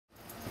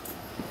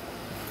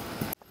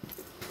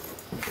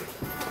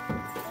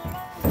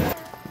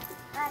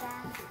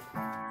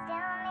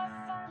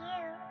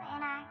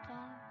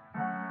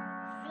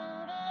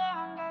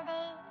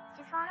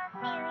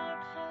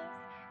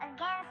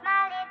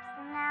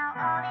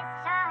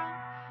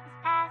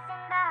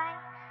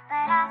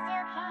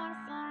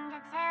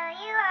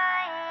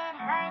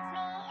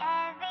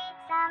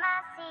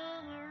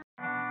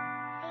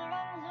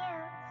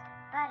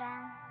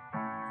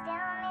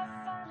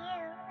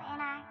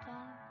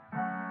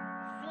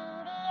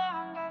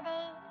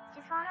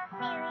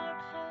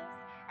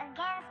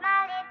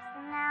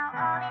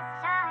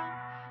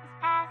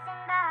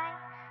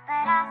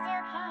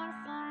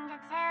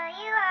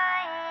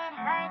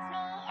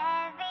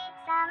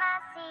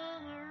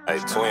Hey,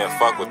 twin,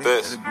 fuck with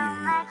this.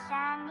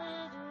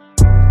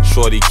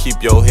 Shorty,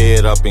 keep your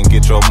head up and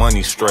get your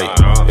money straight.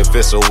 If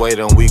it's a way,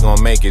 then we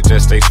gon' make it,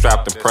 just stay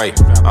strapped and pray.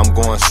 I'm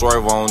going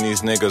swerve on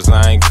these niggas,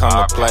 I ain't come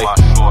to play.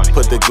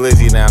 Put the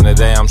glizzy down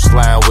today, I'm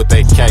sliding with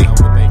that K.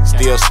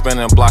 Still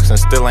spinning blocks and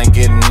still ain't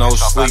getting no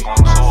sleep.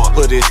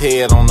 Put his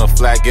head on the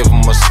flat, give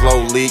him a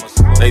slow leak.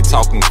 They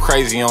talking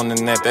crazy on the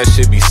net, that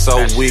shit be so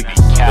weak.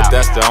 But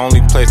that's the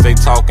only place they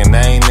talking, they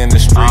ain't in the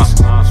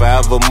streets.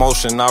 Forever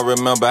motion, I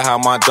remember how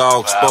my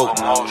dog spoke.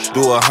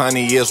 Do 100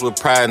 years with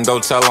pride and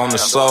don't tell on the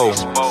soul.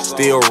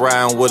 Still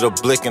riding with a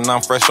blick and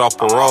I'm fresh off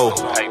parole.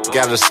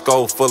 Got a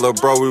scope full of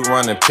bro, we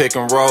running pick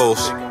and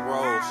rolls. We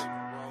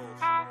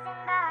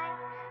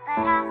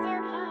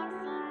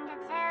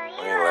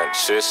ain't let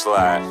shit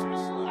slide.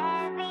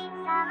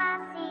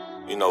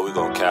 You know we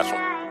gon' catch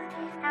them.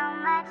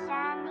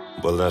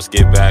 But let's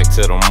get back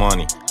to the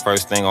money.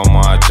 First thing on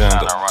my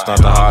agenda. It's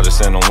not the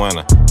hottest in the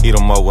winter. Heat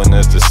them up when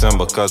it's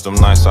December. Cause them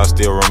nights I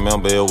still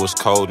remember it was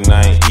cold and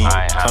I ain't eat.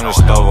 Turn the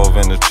stove over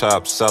in the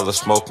trap, sell a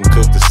smoke and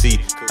cook the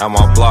seat. Now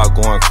my block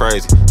going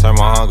crazy. Turn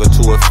my hunger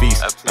to a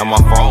feast. Now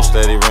my phone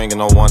steady ringing,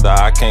 no wonder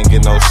I can't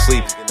get no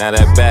sleep. Now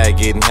that bag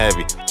getting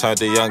heavy. Turned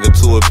the younger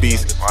to a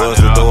beast. Close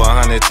the door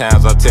 100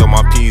 times, I tell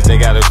my P's they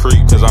gotta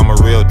creep. Cause I'm a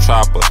real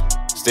chopper.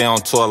 Stay on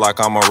tour like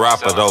I'm a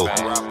rapper though.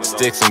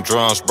 Sticks and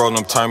drums, bro,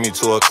 them turn me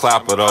to a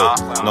clapper though.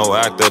 No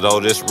actor though,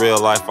 this real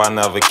life I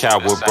never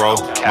cap with, bro.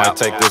 Might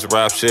take this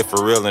rap shit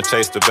for real and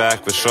chase the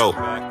bag for sure.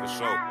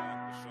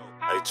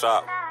 Hey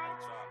Chop,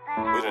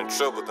 we done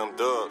tripled them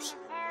dubs.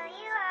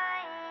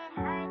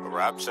 A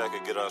rap check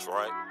could get us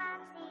right.